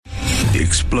The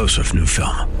explosive new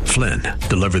film, Flynn,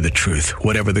 deliver the truth,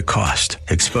 whatever the cost,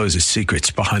 exposes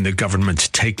secrets behind the government's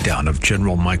takedown of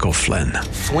General Michael Flynn.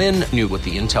 Flynn knew what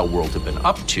the intel world had been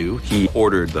up to. He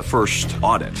ordered the first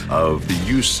audit of the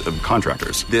use of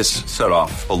contractors. This set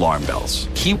off alarm bells.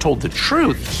 He told the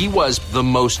truth. He was the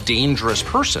most dangerous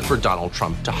person for Donald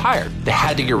Trump to hire. They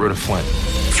had to get rid of Flynn.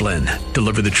 Flynn,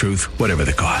 deliver the truth, whatever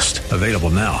the cost. Available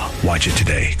now. Watch it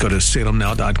today. Go to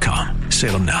salemnow.com.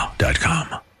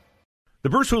 salemnow.com. The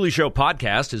Bruce Hooley Show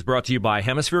podcast is brought to you by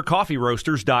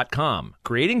HemisphereCoffeeRoasters.com.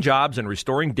 Creating jobs and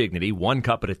restoring dignity one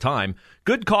cup at a time.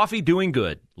 Good coffee doing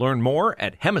good. Learn more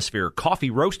at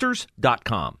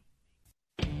HemisphereCoffeeRoasters.com.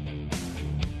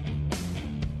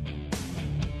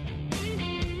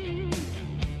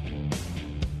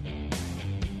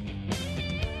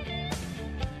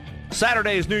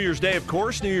 Saturday is New Year's Day, of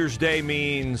course. New Year's Day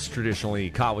means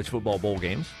traditionally college football bowl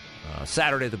games.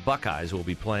 Saturday, the Buckeyes will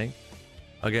be playing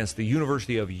against the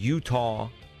University of Utah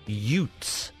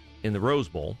Utes in the Rose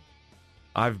Bowl.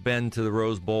 I've been to the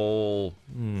Rose Bowl,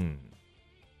 3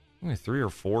 or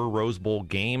 4 Rose Bowl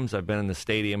games. I've been in the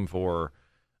stadium for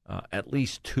at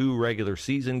least 2 regular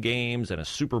season games and a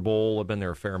Super Bowl. I've been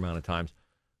there a fair amount of times.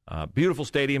 Beautiful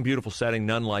stadium, beautiful setting,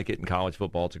 none like it in college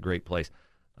football. It's a great place.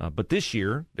 But this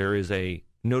year, there is a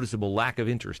noticeable lack of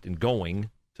interest in going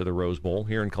to the Rose Bowl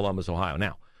here in Columbus, Ohio.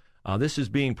 Now, this is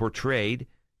being portrayed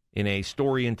in a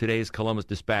story in today's Columbus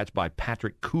Dispatch by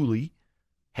Patrick Hooley,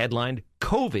 headlined,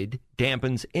 COVID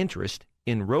dampens interest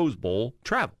in Rose Bowl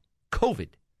travel.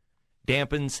 COVID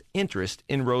dampens interest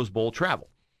in Rose Bowl travel.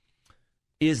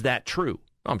 Is that true?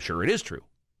 I'm sure it is true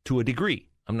to a degree.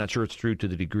 I'm not sure it's true to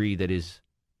the degree that is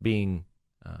being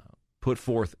put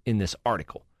forth in this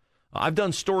article. I've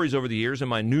done stories over the years in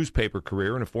my newspaper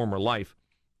career in a former life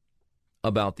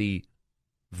about the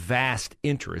vast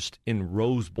interest in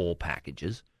Rose Bowl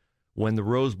packages when the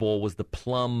Rose Bowl was the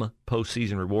plum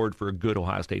postseason reward for a good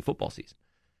Ohio State football season.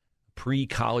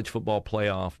 Pre-college football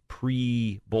playoff,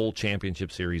 pre-bowl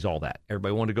championship series, all that.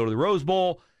 Everybody wanted to go to the Rose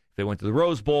Bowl. If they went to the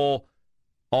Rose Bowl,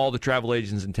 all the travel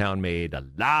agents in town made a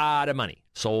lot of money,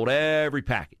 sold every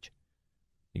package.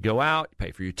 You go out, you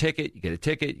pay for your ticket, you get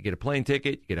a plane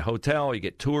ticket, you get a hotel, you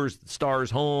get tours,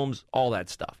 stars, homes, all that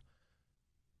stuff.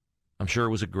 I'm sure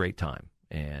it was a great time.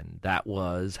 And that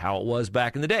was how it was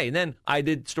back in the day. And then I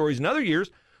did stories in other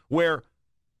years where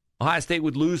Ohio State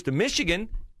would lose to Michigan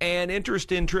and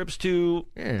interest in trips to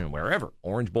wherever.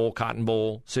 Orange Bowl, Cotton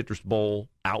Bowl, Citrus Bowl,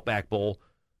 Outback Bowl.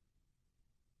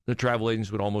 The travel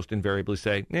agents would almost invariably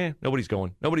say, nobody's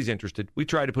going. Nobody's interested. We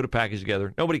tried to put a package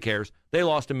together. Nobody cares. They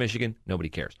lost to Michigan. Nobody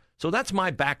cares. So that's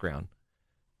my background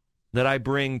that I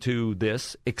bring to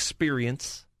this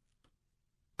experience,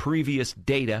 previous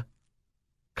data,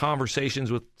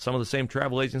 conversations with some of the same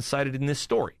travel agents cited in this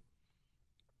story.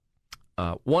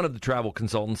 One of the travel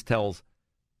consultants tells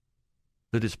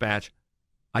the Dispatch,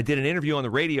 I did an interview on the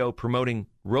radio promoting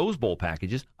Rose Bowl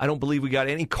packages. I don't believe we got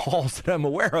any calls that I'm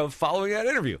aware of following that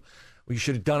interview. We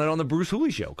should have done it on the Bruce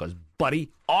Hooley Show because, buddy,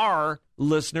 our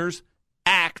listeners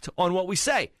act on what we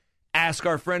say. Ask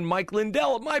our friend Mike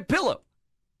Lindell at MyPillow.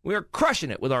 We are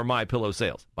crushing it with our MyPillow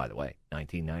sales. By the way,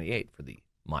 $19.98 for the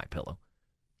MyPillow.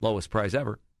 Lowest price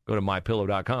ever. Go to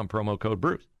MyPillow.com, promo code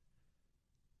Bruce.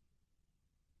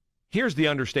 Here's the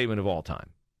understatement of all time.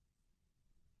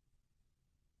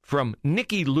 From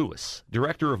Nikki Lewis,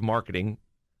 Director of Marketing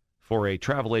for a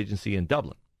travel agency in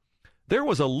Dublin. There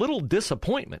was a little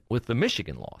disappointment with the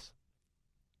Michigan loss.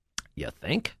 You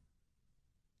think?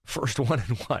 First one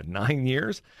in 9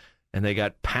 years? And they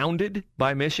got pounded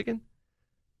by Michigan?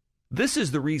 This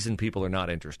is the reason people are not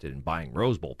interested in buying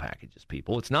Rose Bowl packages,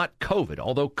 people. It's not COVID,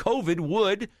 although COVID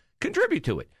would contribute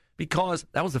to it. Because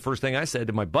that was the first thing I said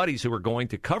to my buddies who were going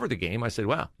to cover the game. I said,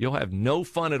 wow, you'll have no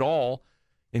fun at all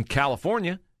in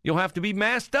California. You'll have to be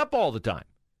masked up all the time.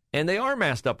 And they are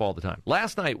masked up all the time.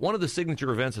 Last night, one of the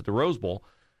signature events at the Rose Bowl,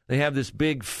 they have this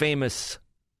big famous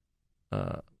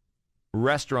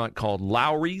restaurant called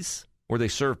Lowry's where they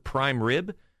serve prime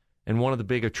rib. And one of the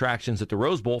big attractions at the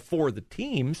Rose Bowl for the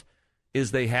teams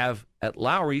is they have at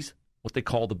Lowry's what they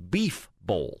call the Beef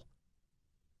Bowl.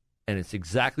 And it's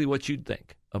exactly what you'd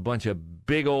think. A bunch of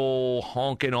big old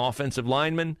honking offensive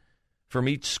linemen from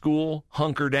each school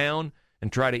hunker down and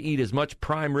try to eat as much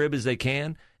prime rib as they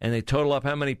can. And they total up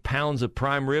how many pounds of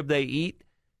prime rib they eat.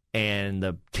 And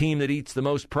the team that eats the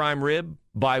most prime rib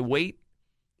by weight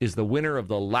is the winner of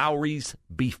the Lowry's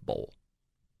Beef Bowl.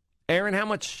 Aaron, how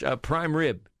much prime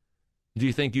rib do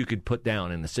you think you could put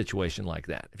down in a situation like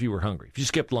that if you were hungry, if you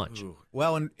skipped lunch? Ooh.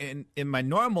 Well, in my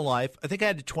normal life, I think I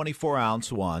had a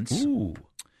 24-ounce once. Ooh.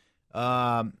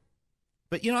 But,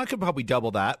 I could probably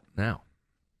double that. Now,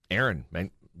 Aaron,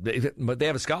 man, But they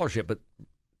have a scholarship. But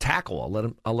tackle,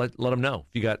 I'll let them know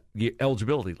if you got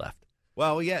eligibility left.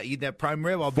 Well, yeah, eat that prime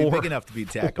rib. I'll be big enough to be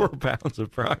tackled. 4 pounds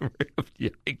of prime rib.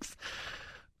 Yikes.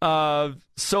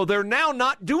 So they're now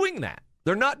not doing that.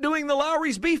 They're not doing the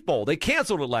Lowry's Beef Bowl. They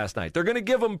canceled it last night. They're going to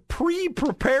give them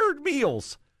pre-prepared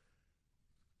meals.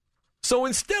 So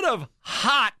instead of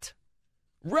hot,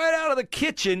 right out of the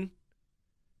kitchen,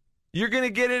 you're going to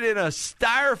get it in a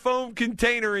styrofoam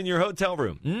container in your hotel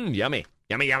room. Yummy.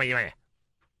 Yummy, yummy, yummy.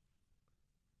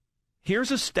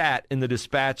 Here's a stat in the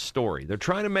Dispatch story. They're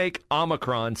trying to make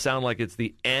Omicron sound like it's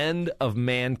the end of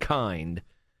mankind.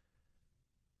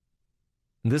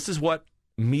 This is what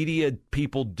media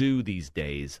people do these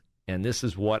days, and this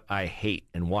is what I hate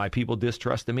and why people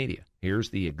distrust the media. Here's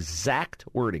the exact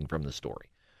wording from the story.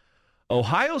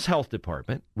 Ohio's health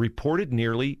department reported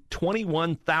nearly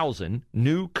 21,000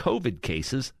 new COVID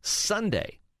cases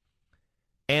Sunday,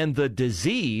 and the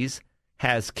disease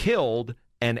has killed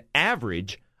an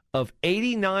average of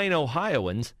 89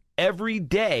 Ohioans every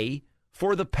day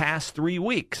for the past 3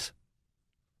 weeks.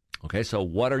 Okay, so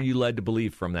what are you led to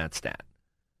believe from that stat?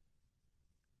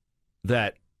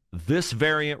 That this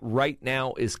variant right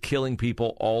now is killing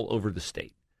people all over the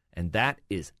state. And that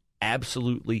is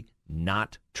absolutely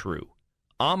not true.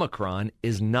 Omicron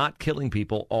is not killing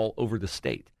people all over the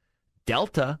state.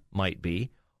 Delta might be,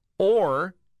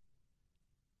 or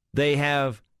they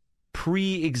have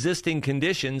pre-existing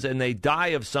conditions and they die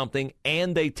of something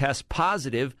and they test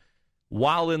positive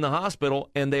while in the hospital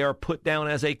and they are put down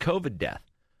as a COVID death.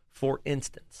 For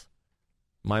instance,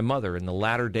 my mother, in the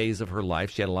latter days of her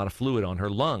life, she had a lot of fluid on her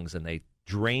lungs, and they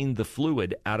drained the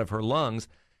fluid out of her lungs,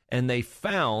 and they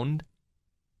found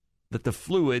that the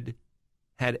fluid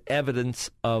had evidence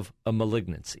of a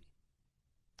malignancy.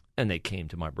 And they came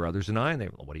to my brothers and I, and they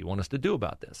were, what do you want us to do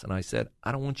about this? And I said,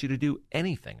 I don't want you to do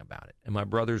anything about it. And my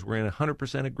brothers were in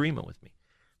 100% agreement with me.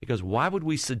 Because why would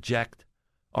we subject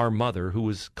our mother, who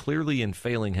was clearly in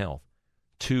failing health,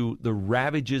 to the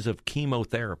ravages of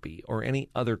chemotherapy or any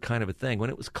other kind of a thing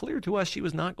when it was clear to us she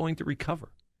was not going to recover?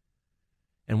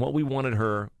 And what we wanted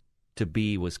her to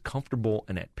be was comfortable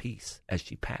and at peace as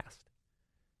she passed.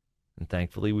 And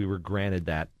thankfully, we were granted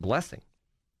that blessing.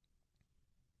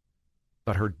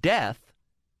 But her death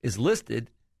is listed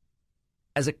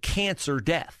as a cancer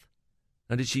death.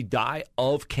 Now, did she die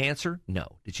of cancer?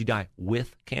 No. Did she die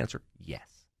with cancer?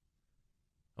 Yes.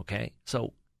 Okay,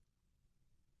 so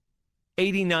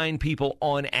 89 people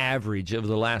on average over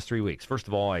the last 3 weeks. First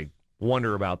of all, I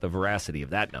wonder about the veracity of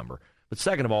that number. But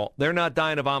second of all, they're not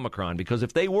dying of Omicron, because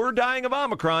if they were dying of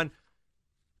Omicron,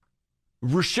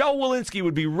 Rochelle Walensky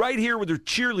would be right here with her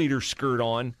cheerleader skirt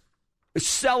on,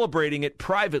 celebrating it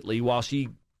privately while she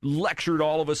lectured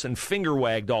all of us and finger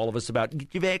wagged all of us about,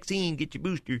 get your vaccine, get your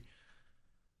booster.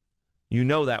 You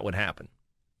know that would happen.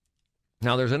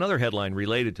 Now, there's another headline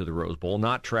related to the Rose Bowl,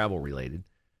 not travel related,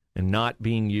 and not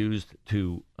being used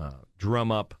to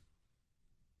drum up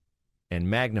and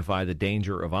magnify the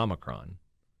danger of Omicron.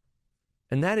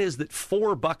 And that is that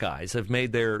 4 Buckeyes have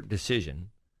made their decision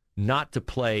not to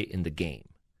play in the game.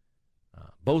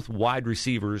 Both wide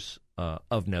receivers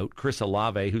of note, Chris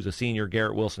Olave, who's a senior,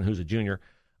 Garrett Wilson, who's a junior,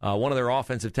 one of their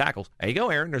offensive tackles. There you go,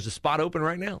 Aaron. There's a spot open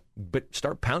right now. But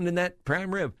start pounding that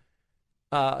prime rib.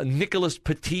 Nicholas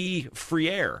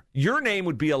Petit-Friere. Your name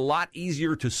would be a lot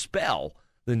easier to spell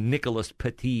than Nicholas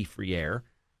Petit-Friere.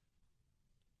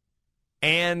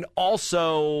 And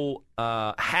also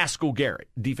Haskell Garrett,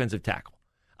 defensive tackle.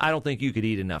 I don't think you could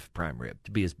eat enough prime rib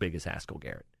to be as big as Haskell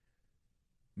Garrett.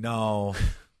 No.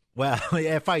 Well,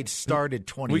 if I'd started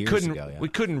 20 years ago. Yeah. We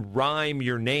couldn't rhyme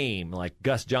your name like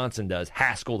Gus Johnson does,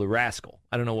 Haskell the Rascal.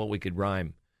 I don't know what we could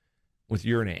rhyme with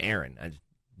your name, Aaron. It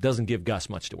doesn't give Gus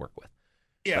much to work with.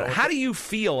 Yeah. But how do you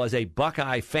feel as a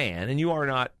Buckeye fan, and you are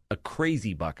not a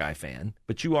crazy Buckeye fan,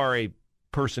 but you are a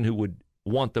person who would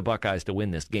want the Buckeyes to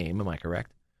win this game, am I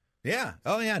correct? Yeah.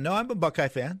 Oh, yeah. No, I'm a Buckeye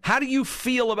fan. How do you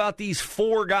feel about these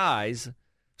 4 guys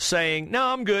saying, no,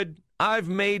 I'm good. I've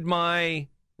made my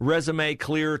resume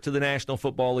clear to the National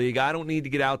Football League. I don't need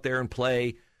to get out there and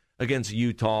play against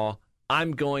Utah.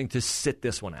 I'm going to sit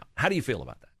this one out. How do you feel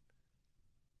about that?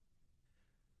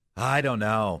 I don't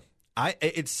know.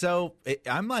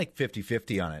 I'm like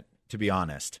 50-50 on it, to be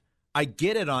honest. I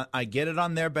get it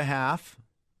on their behalf,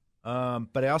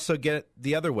 but I also get it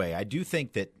the other way. I do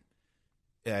think that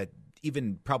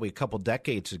even probably a couple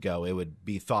decades ago, it would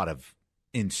be thought of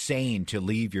insane to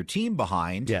leave your team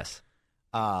behind. Yes.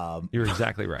 You're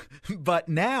exactly right. But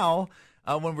now,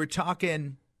 when we're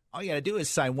talking, all you got to do is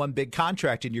sign one big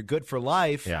contract and you're good for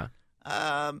life. Yeah.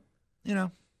 I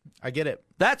get it.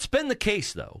 That's been the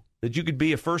case, though. that you could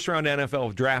be a first-round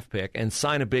NFL draft pick and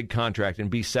sign a big contract and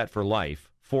be set for life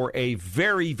for a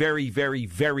very, very, very,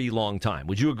 very long time.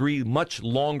 Would you agree? Much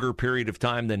longer period of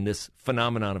time than this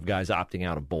phenomenon of guys opting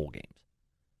out of bowl games.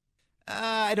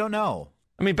 I don't know.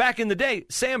 I mean, back in the day,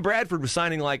 Sam Bradford was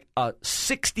signing like a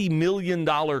 $60 million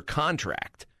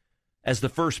contract as the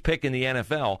first pick in the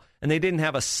NFL, and they didn't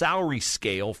have a salary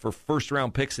scale for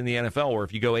first-round picks in the NFL where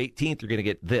if you go 18th, you're going to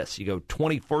get this. You go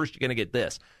 21st, you're going to get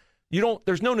this.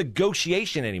 There's no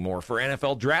negotiation anymore for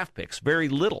NFL draft picks, very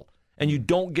little. And you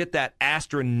don't get that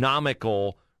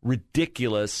astronomical,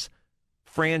 ridiculous,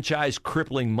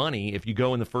 franchise-crippling money if you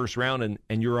go in the first round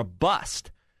and you're a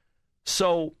bust.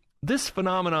 So this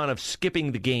phenomenon of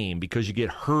skipping the game because you get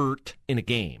hurt in a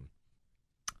game,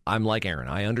 I'm like Aaron.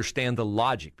 I understand the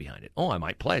logic behind it. Oh, I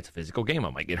might play. It's a physical game. I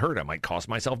might get hurt. I might cost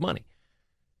myself money.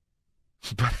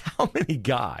 But how many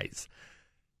guys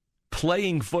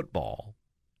playing football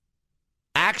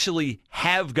actually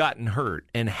have gotten hurt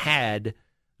and had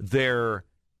their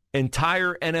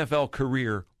entire NFL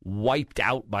career wiped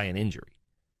out by an injury?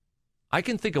 I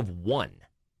can think of one.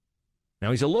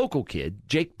 Now, he's a local kid,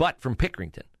 Jake Butt from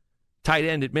Pickerington, tight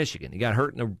end at Michigan. He got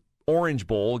hurt in the Orange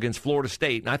Bowl against Florida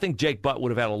State, and I think Jake Butt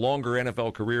would have had a longer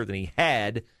NFL career than he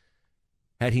had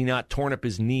he not torn up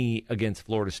his knee against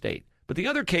Florida State. But the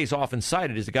other case often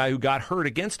cited is a guy who got hurt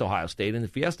against Ohio State in the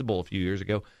Fiesta Bowl a few years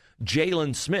ago,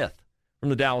 Jalen Smith from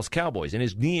the Dallas Cowboys. And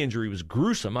his knee injury was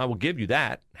gruesome. I will give you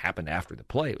that. It happened after the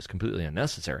play. It was completely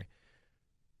unnecessary.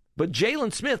 But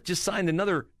Jalen Smith just signed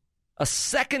a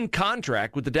second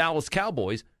contract with the Dallas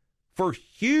Cowboys for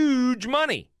huge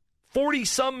money,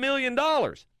 $40-some million.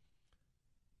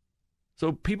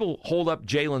 So people hold up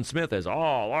Jalen Smith as,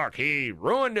 oh, look, he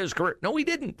ruined his career. No, he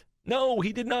didn't. No,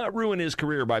 he did not ruin his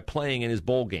career by playing in his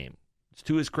bowl game. It's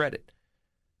to his credit.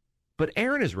 But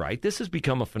Aaron is right. This has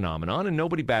become a phenomenon, and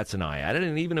nobody bats an eye at it.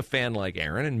 And even a fan like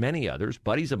Aaron and many others,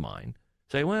 buddies of mine,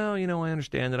 say, well, I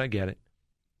understand that. I get it.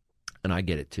 And I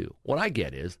get it too. What I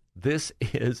get is this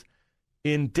is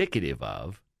indicative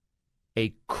of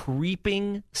a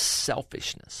creeping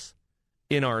selfishness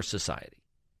in our society.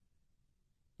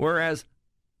 Whereas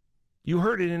you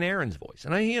heard it in Aaron's voice,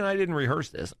 and I didn't rehearse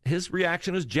this. His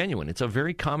reaction was genuine. It's a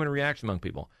very common reaction among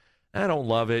people. I don't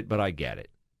love it, but I get it.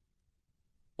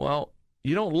 Well,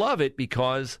 you don't love it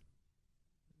because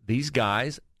these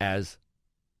guys, as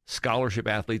scholarship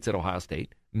athletes at Ohio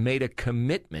State, made a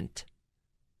commitment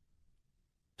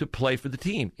to play for the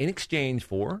team in exchange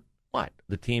for what?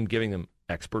 The team giving them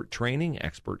expert training,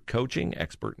 expert coaching,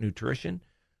 expert nutrition,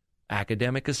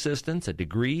 academic assistance, a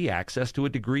degree, access to a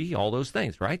degree, all those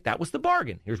things, right? That was the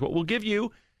bargain. Here's what we'll give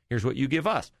you. Here's what you give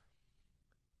us.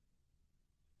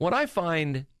 What I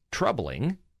find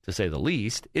troubling, to say the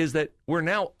least, is that we're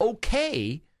now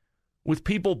okay with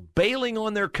people bailing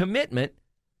on their commitment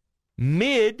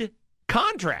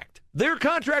mid-contract. Their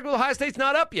contract with Ohio State's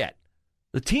not up yet.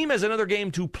 The team has another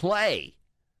game to play.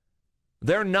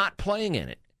 They're not playing in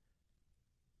it.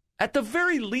 At the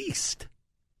very least,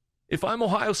 if I'm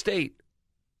Ohio State,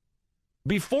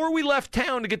 before we left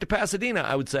town to get to Pasadena,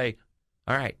 I would say,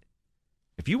 all right,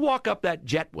 if you walk up that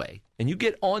jetway and you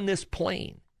get on this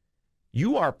plane,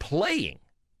 you are playing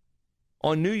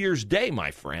on New Year's Day, my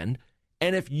friend.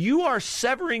 And if you are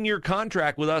severing your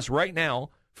contract with us right now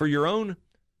for your own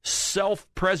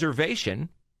self-preservation,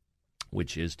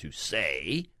 which is to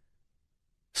say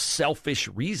selfish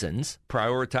reasons,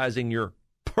 prioritizing your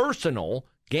personal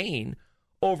gain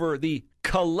over the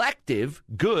collective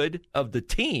good of the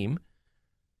team,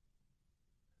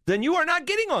 then you are not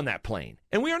getting on that plane.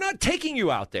 And we are not taking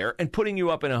you out there and putting you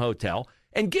up in a hotel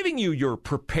and giving you your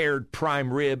prepared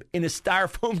prime rib in a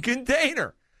styrofoam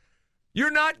container.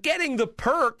 You're not getting the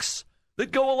perks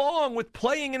that go along with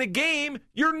playing in a game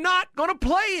you're not going to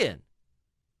play in.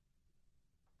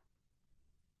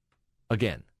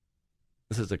 Again,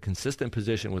 this is a consistent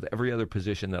position with every other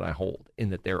position that I hold,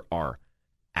 in that there are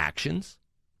actions,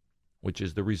 which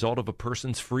is the result of a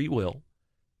person's free will,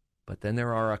 but then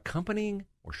there are accompanying,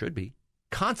 or should be,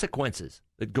 consequences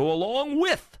that go along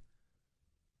with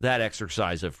that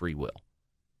exercise of free will.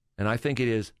 And I think it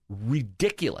is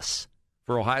ridiculous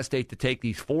for Ohio State to take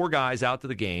these four guys out to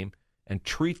the game and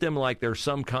treat them like they're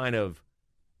some kind of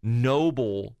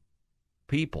noble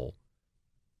people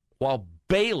while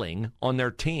bailing on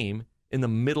their team in the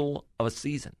middle of a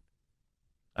season.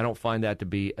 I don't find that to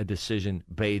be a decision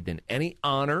bathed in any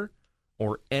honor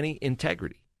or any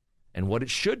integrity. And what it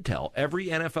should tell every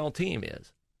NFL team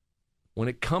is, when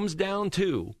it comes down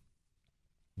to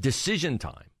decision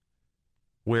time,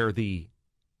 where the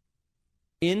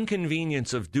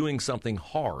inconvenience of doing something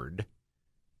hard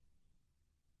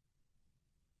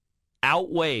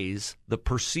outweighs the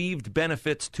perceived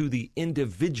benefits to the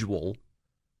individual,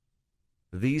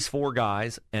 these four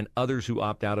guys and others who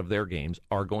opt out of their games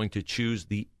are going to choose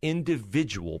the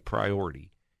individual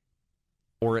priority,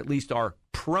 or at least are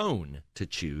prone to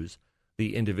choose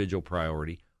the individual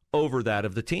priority over that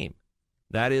of the team.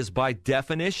 That is, by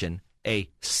definition, a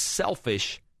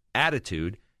selfish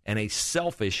attitude and a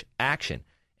selfish action.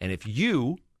 And if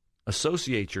you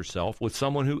associate yourself with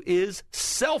someone who is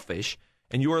selfish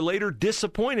and you are later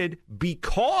disappointed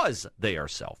because they are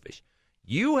selfish,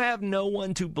 you have no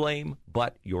one to blame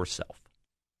but yourself.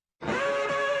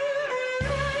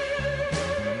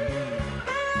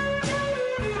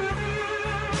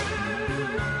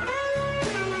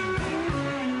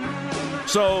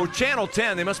 So Channel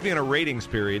 10, they must be in a ratings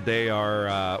period. They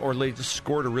are, or they just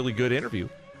scored a really good interview.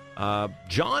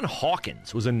 John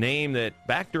Hawkins was a name that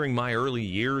back during my early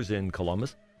years in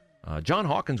Columbus, John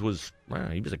Hawkins was,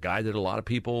 he was a guy that a lot of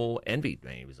people envied.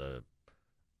 He was an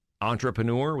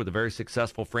entrepreneur with a very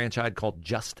successful franchise called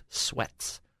Just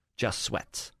Sweats. Just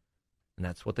Sweats. And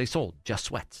that's what they sold, Just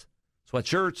Sweats.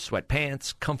 Sweatshirts,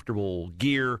 sweatpants, comfortable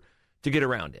gear to get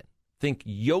around in. Think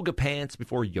yoga pants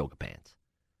before yoga pants.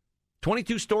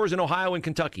 22 stores in Ohio and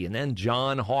Kentucky, and then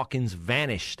John Hawkins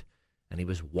vanished, and he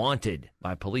was wanted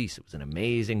by police. It was an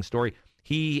amazing story.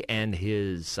 He and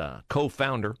his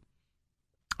co-founder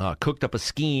cooked up a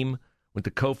scheme with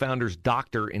the co-founder's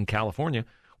doctor in California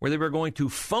where they were going to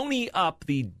phony up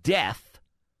the death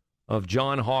of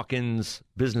John Hawkins'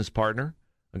 business partner,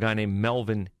 a guy named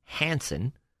Melvin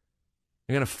Hansen.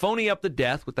 They're going to phony up the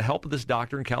death with the help of this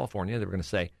doctor in California. They were going to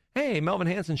say, hey, Melvin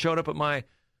Hansen showed up at my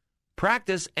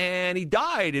practice and he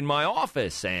died in my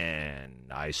office,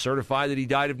 and I certified that he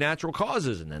died of natural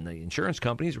causes. And then the insurance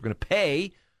companies were going to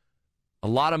pay a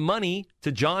lot of money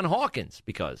to John Hawkins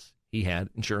because he had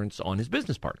insurance on his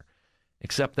business partner.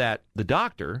 Except that the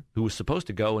doctor, who was supposed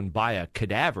to go and buy a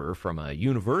cadaver from a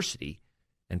university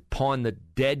and pawn the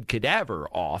dead cadaver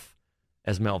off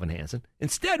as Melvin Hansen,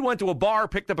 instead went to a bar,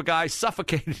 picked up a guy,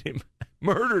 suffocated him,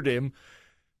 murdered him,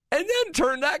 and then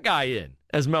turned that guy in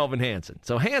as Melvin Hansen.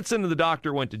 So Hansen and the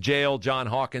doctor went to jail. John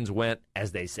Hawkins went,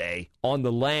 as they say, on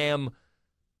the lam,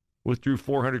 withdrew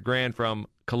 $400,000 from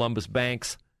Columbus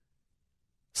banks,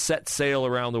 set sail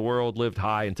around the world, lived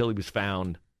high until he was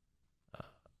found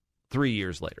 3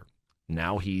 years later.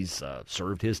 Now he's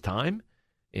served his time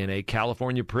in a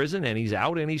California prison, and he's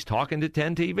out and he's talking to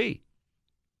 10 TV.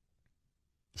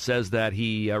 Says that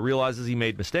he realizes he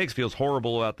made mistakes, feels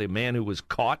horrible about the man who was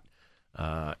caught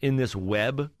in this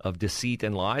web of deceit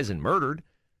and lies and murdered,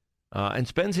 and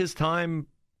spends his time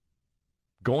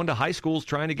going to high schools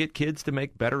trying to get kids to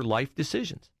make better life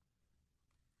decisions.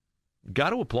 Got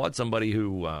to applaud somebody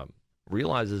who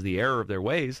realizes the error of their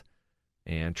ways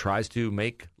and tries to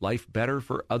make life better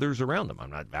for others around them.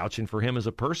 I'm not vouching for him as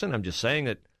a person. I'm just saying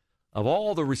that of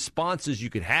all the responses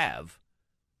you could have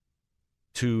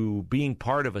to being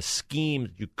part of a scheme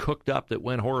that you cooked up that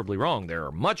went horribly wrong, there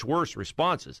are much worse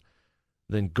responses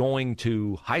than going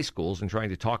to high schools and trying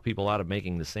to talk people out of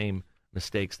making the same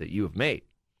mistakes that you have made.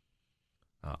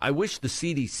 I wish the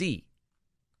CDC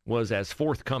was as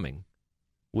forthcoming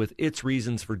with its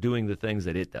reasons for doing the things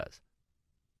that it does.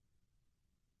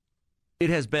 It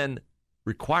has been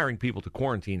requiring people to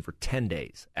quarantine for 10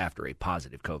 days after a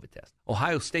positive COVID test.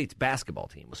 Ohio State's basketball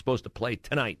team was supposed to play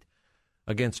tonight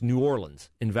against New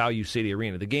Orleans in Value City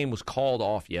Arena. The game was called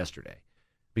off yesterday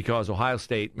because Ohio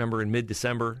State, remember in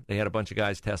mid-December, they had a bunch of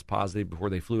guys test positive before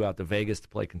they flew out to Vegas to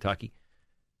play Kentucky.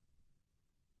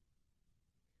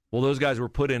 Well, those guys were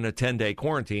put in a 10-day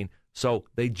quarantine, so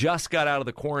they just got out of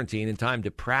the quarantine in time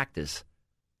to practice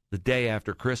the day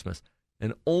after Christmas,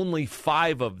 and only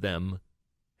 5 of them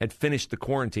had finished the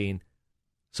quarantine,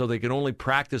 so they could only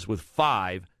practice with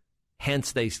 5.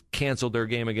 Hence, they canceled their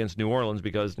game against New Orleans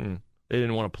because they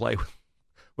didn't want to play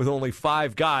with only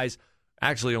 5 guys.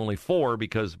 Actually, only 4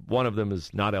 because one of them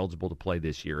is not eligible to play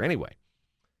this year anyway.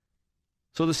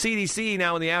 So the CDC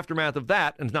now in the aftermath of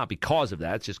that, and it's not because of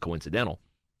that, it's just coincidental,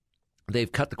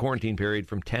 they've cut the quarantine period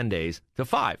from 10 days to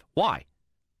 5. Why?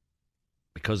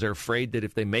 Because they're afraid that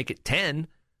if they make it 10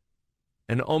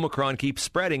 and Omicron keeps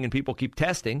spreading and people keep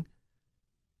testing,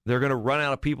 they're going to run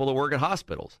out of people to work at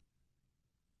hospitals.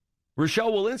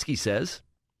 Rochelle Walensky says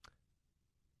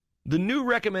the new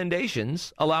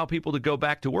recommendations allow people to go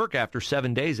back to work after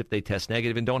 7 days if they test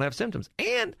negative and don't have symptoms.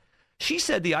 And she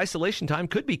said the isolation time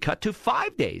could be cut to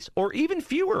 5 days or even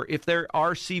fewer if there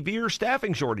are severe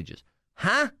staffing shortages.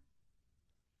 Huh?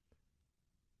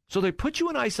 So they put you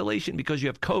in isolation because you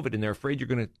have COVID and they're afraid you're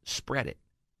going to spread it.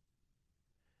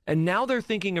 And now they're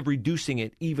thinking of reducing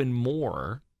it even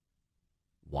more.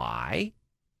 Why?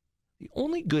 The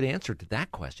only good answer to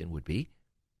that question would be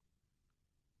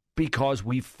because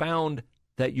we found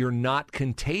that you're not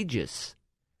contagious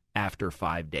after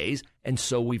 5 days, and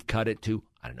so we've cut it to,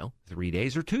 3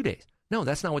 days or 2 days. No,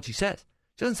 that's not what she says.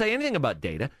 She doesn't say anything about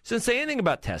data. She doesn't say anything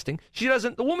about testing.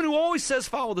 The woman who always says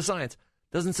follow the science,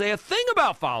 doesn't say a thing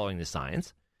about following the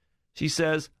science. She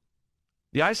says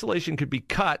the isolation could be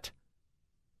cut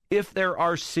if there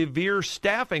are severe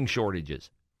staffing shortages.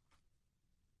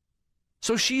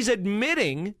 So she's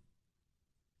admitting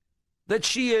that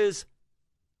she is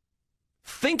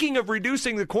thinking of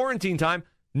reducing the quarantine time,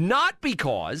 not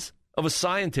because of a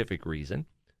scientific reason,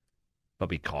 but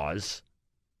because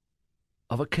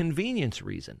of a convenience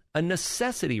reason, a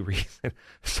necessity reason.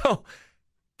 So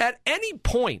at any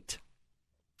point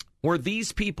where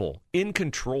these people in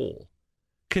control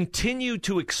continue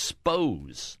to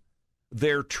expose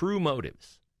their true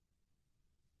motives,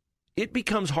 it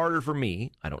becomes harder for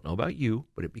me, I don't know about you,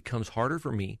 but it becomes harder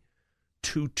for me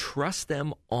to trust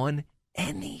them on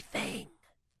anything.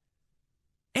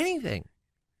 Anything.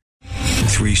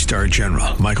 3-star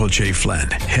General Michael J.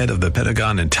 Flynn, head of the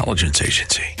Pentagon Intelligence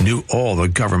Agency, knew all the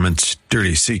government's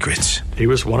dirty secrets. He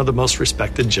was one of the most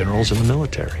respected generals in the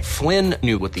military. Flynn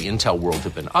knew what the intel world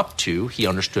had been up to. He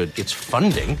understood its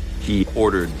funding. He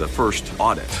ordered the first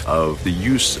audit of the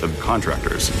use of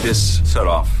contractors. This set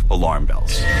off alarm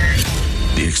bells.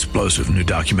 The explosive new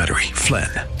documentary, Flynn,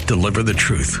 Deliver the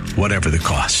Truth, Whatever the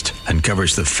Cost,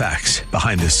 uncovers the facts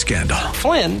behind this scandal.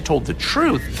 Flynn told the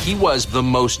truth. He was the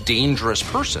most dangerous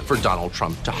person for Donald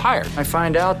Trump to hire. I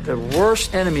find out the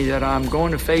worst enemy that I'm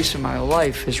going to face in my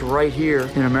life is right here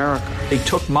in America. They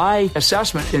took my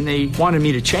assessment and they wanted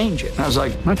me to change it. And I was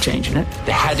like, I'm not changing it.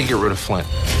 They had to get rid of Flynn.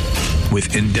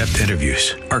 With in-depth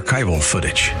interviews, archival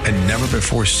footage, and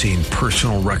never-before-seen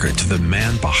personal records of the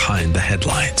man behind the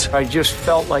headlines. I just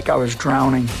felt like I was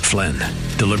drowning. Flynn,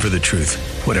 Deliver the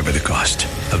Truth, Whatever the Cost.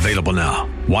 Available now.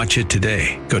 Watch it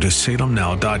today. Go to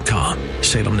salemnow.com.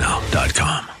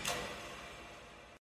 salemnow.com.